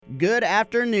Good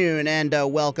afternoon, and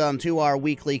welcome to our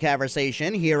weekly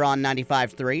Caversation here on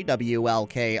 95.3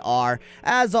 WLKR.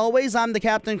 As always, I'm the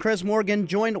Captain Chris Morgan,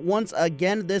 joined once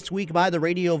again this week by the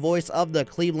radio voice of the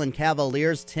Cleveland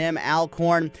Cavaliers, Tim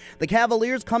Alcorn. The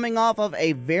Cavaliers coming off of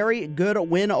a very good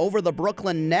win over the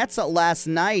Brooklyn Nets last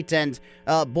night, and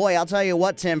boy, I'll tell you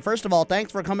what, Tim, first of all,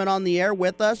 thanks for coming on the air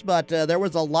with us, but there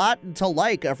was a lot to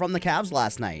like from the Cavs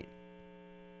last night.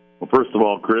 Well, first of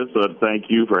all, Chris, thank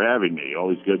you for having me.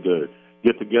 Always good to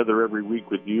get together every week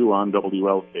with you on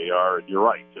WLKR. You're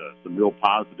right, some real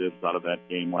positives out of that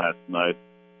game last night.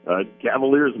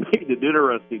 Cavaliers made it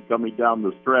interesting coming down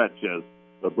the stretch as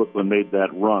Brooklyn made that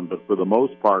run, but for the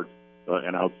most part,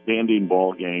 an outstanding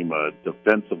ball game.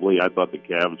 Defensively, I thought the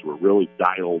Cavs were really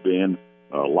dialed in,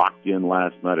 locked in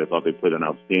last night. I thought they played an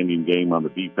outstanding game on the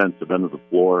defensive end of the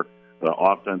floor.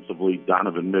 Offensively,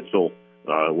 Donovan Mitchell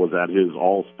was at his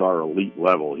all-star elite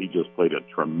level. He just played a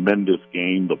tremendous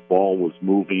game. The ball was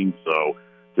moving. So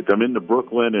to come into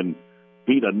Brooklyn and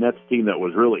beat a Nets team that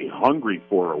was really hungry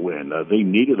for a win, they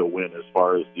needed a win as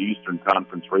far as the Eastern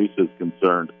Conference race is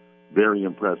concerned. Very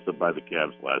impressive by the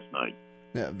Cavs last night.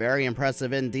 Very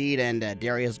impressive indeed, and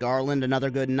Darius Garland, another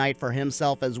good night for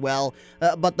himself as well.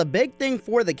 But the big thing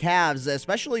for the Cavs,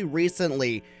 especially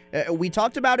recently, we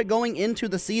talked about it going into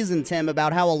the season, Tim,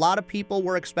 about how a lot of people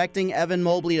were expecting Evan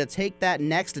Mobley to take that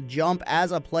next jump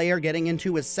as a player getting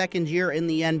into his second year in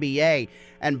the NBA.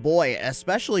 And boy,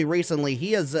 especially recently,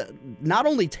 he has not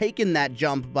only taken that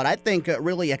jump, but I think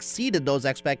really exceeded those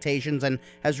expectations and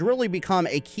has really become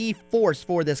a key force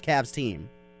for this Cavs team.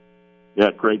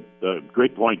 Yeah, great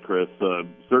point, Chris.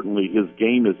 Certainly his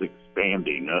game is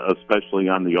expanding, especially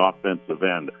on the offensive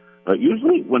end.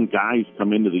 Usually when guys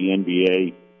come into the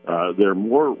NBA, they're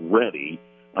more ready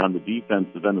on the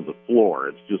defensive end of the floor.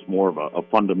 It's just more of a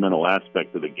fundamental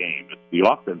aspect of the game. It's the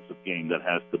offensive game that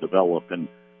has to develop. And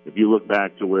if you look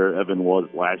back to where Evan was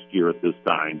last year at this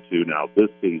time to now this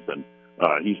season,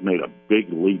 he's made a big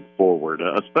leap forward,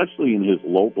 especially in his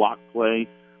low block play.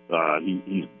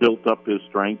 He's built up his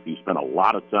strength. He spent a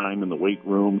lot of time in the weight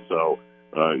room, so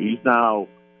he's now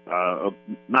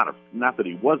not that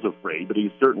he was afraid, but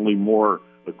he's certainly more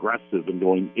aggressive in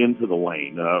going into the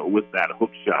lane with that hook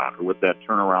shot or with that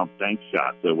turnaround bank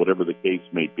shot, whatever the case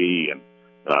may be. And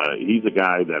he's a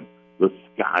guy that the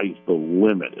sky's the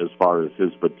limit as far as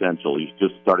his potential. He's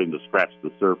just starting to scratch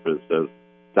the surface as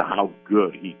to how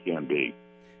good he can be.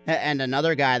 And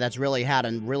another guy that's really had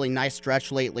a really nice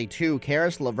stretch lately, too,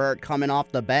 Caris LeVert coming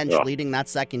off the bench, leading that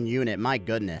second unit. My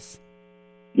goodness.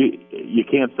 You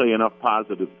can't say enough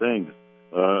positive things.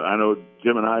 I know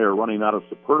Jim and I are running out of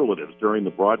superlatives during the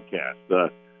broadcast.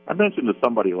 I mentioned to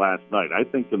somebody last night, I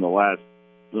think in the last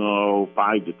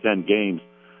 5 to 10 games,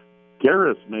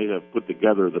 Caris may have put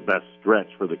together the best stretch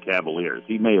for the Cavaliers.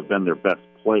 He may have been their best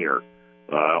player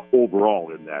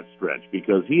overall in that stretch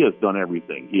because he has done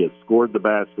everything. He has scored the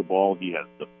basketball. He has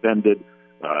defended.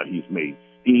 He's made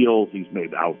steals. He's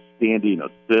made outstanding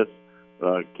assists.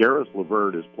 Caris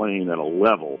LeVert is playing at a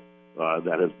level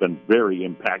that has been very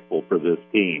impactful for this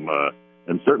team.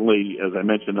 And certainly, as I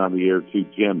mentioned on the air too,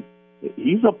 Jim,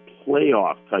 he's a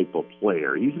playoff type of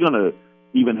player. He's going to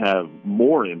even have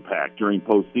more impact during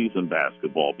postseason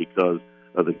basketball because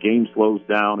the game slows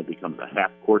down. It becomes a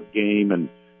half-court game, and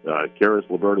Caris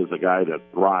LeVert is a guy that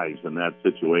thrives in that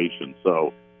situation.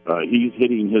 So he's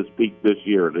hitting his peak this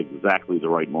year at exactly the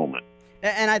right moment.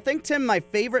 And I think, Tim, my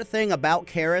favorite thing about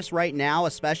Caris right now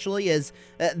especially is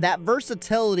that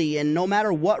versatility, and no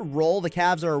matter what role the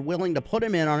Cavs are willing to put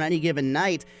him in on any given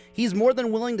night, he's more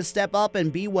than willing to step up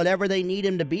and be whatever they need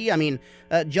him to be. I mean,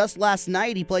 just last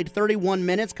night he played 31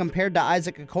 minutes compared to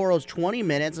Isaac Okoro's 20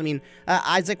 minutes. I mean,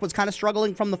 Isaac was kind of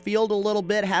struggling from the field a little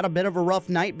bit, had a bit of a rough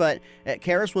night, but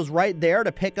Caris was right there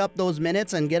to pick up those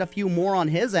minutes and get a few more on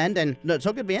his end and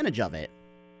took advantage of it.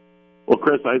 Well,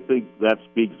 Chris, I think that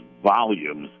speaks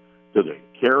volumes to the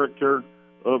character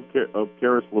of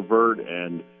Caris LeVert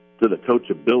and to the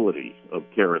coachability of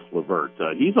Caris LeVert.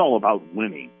 He's all about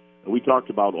winning. We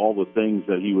talked about all the things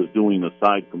that he was doing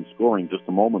aside from scoring just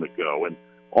a moment ago, and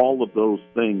all of those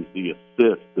things, the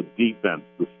assists, the defense,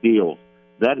 the steals,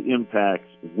 that impacts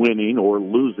winning or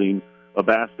losing a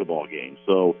basketball game.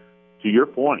 So to your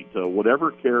point,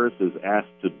 whatever Caris is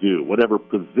asked to do, whatever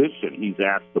position he's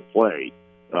asked to play,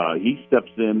 he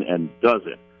steps in and does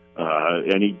it.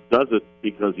 And he does it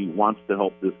because he wants to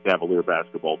help this Cavalier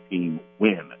basketball team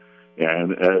win.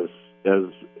 And as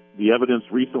the evidence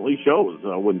recently shows,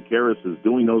 when Caris is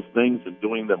doing those things and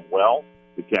doing them well,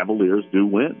 the Cavaliers do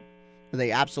win.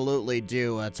 They absolutely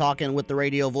do. Talking with the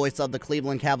radio voice of the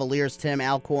Cleveland Cavaliers, Tim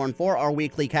Alcorn, for our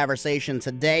weekly conversation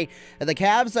today. The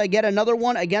Cavs get another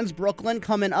one against Brooklyn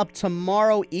coming up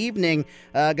tomorrow evening.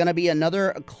 Going to be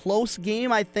another close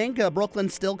game, I think. Brooklyn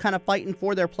still kind of fighting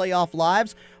for their playoff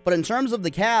lives. But in terms of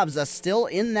the Cavs, still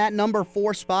in that number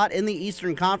 4 spot in the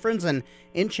Eastern Conference and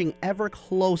inching ever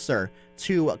closer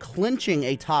to clinching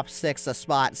a top 6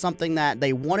 spot, something that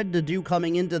they wanted to do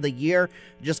coming into the year,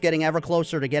 just getting ever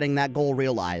closer to getting that goal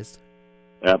realized.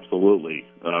 Absolutely.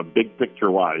 Big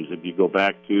picture-wise, if you go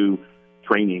back to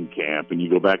training camp and you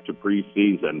go back to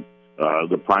preseason,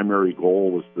 the primary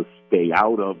goal was to stay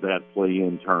out of that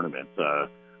play-in tournament.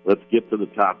 Let's get to the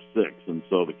top 6, and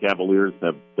so the Cavaliers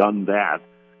have done that.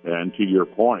 And to your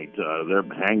point, they're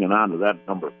hanging on to that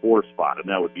number 4 spot, and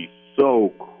that would be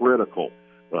so critical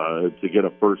to get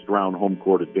a first-round home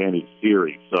court advantage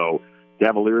series. So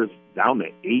Cavaliers down to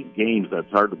 8 games. That's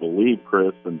hard to believe,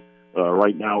 Chris. And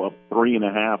right now up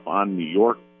 3.5 on New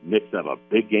York. Knicks have a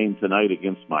big game tonight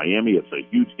against Miami. It's a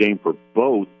huge game for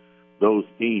both those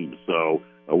teams. So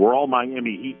we're all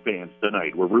Miami Heat fans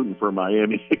tonight. We're rooting for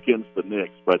Miami against the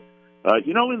Knicks. But,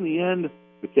 in the end,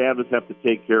 the Cavs have to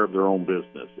take care of their own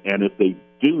business. And if they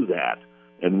do that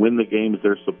and win the games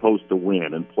they're supposed to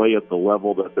win and play at the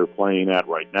level that they're playing at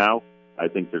right now, I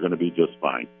think they're going to be just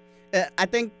fine. I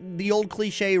think the old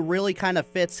cliche really kind of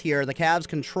fits here. The Cavs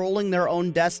controlling their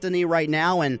own destiny right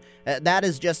now, and that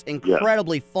is just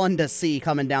incredibly fun to see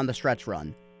coming down the stretch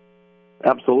run.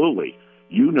 Absolutely.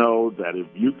 You know that if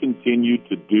you continue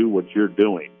to do what you're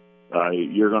doing,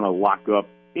 you're going to lock up,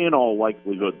 in all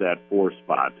likelihood, that 4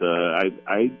 spot.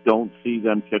 I don't see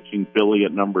them catching Philly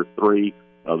at number 3.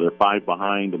 They're 5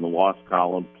 behind in the loss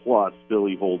column, plus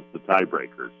Philly holds the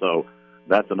tiebreaker. So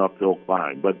that's an uphill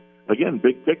climb. But, again,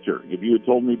 big picture. If you had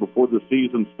told me before the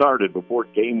season started, before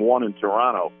Game 1 in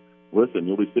Toronto, listen,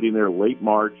 you'll be sitting there late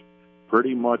March,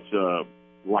 pretty much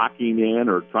locking in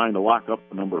or trying to lock up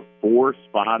the number 4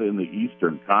 spot in the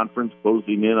Eastern Conference,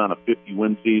 closing in on a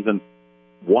 50-win season,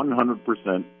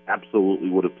 100% absolutely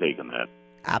would have taken that.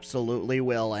 Absolutely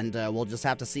will, and we'll just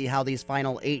have to see how these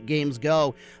final 8 games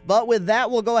go. But with that,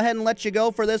 we'll go ahead and let you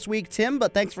go for this week, Tim,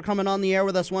 but thanks for coming on the air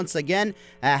with us once again.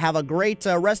 Have a great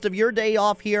rest of your day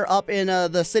off here up in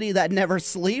the city that never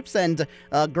sleeps, and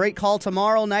a great call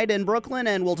tomorrow night in Brooklyn,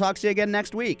 and we'll talk to you again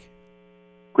next week.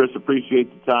 Chris,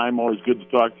 appreciate the time. Always good to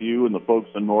talk to you and the folks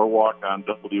in Norwalk on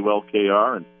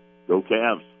WLKR, and go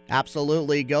Cavs.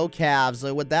 Absolutely, go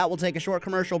Cavs. With that, we'll take a short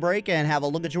commercial break and have a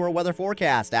look at your weather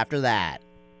forecast after that.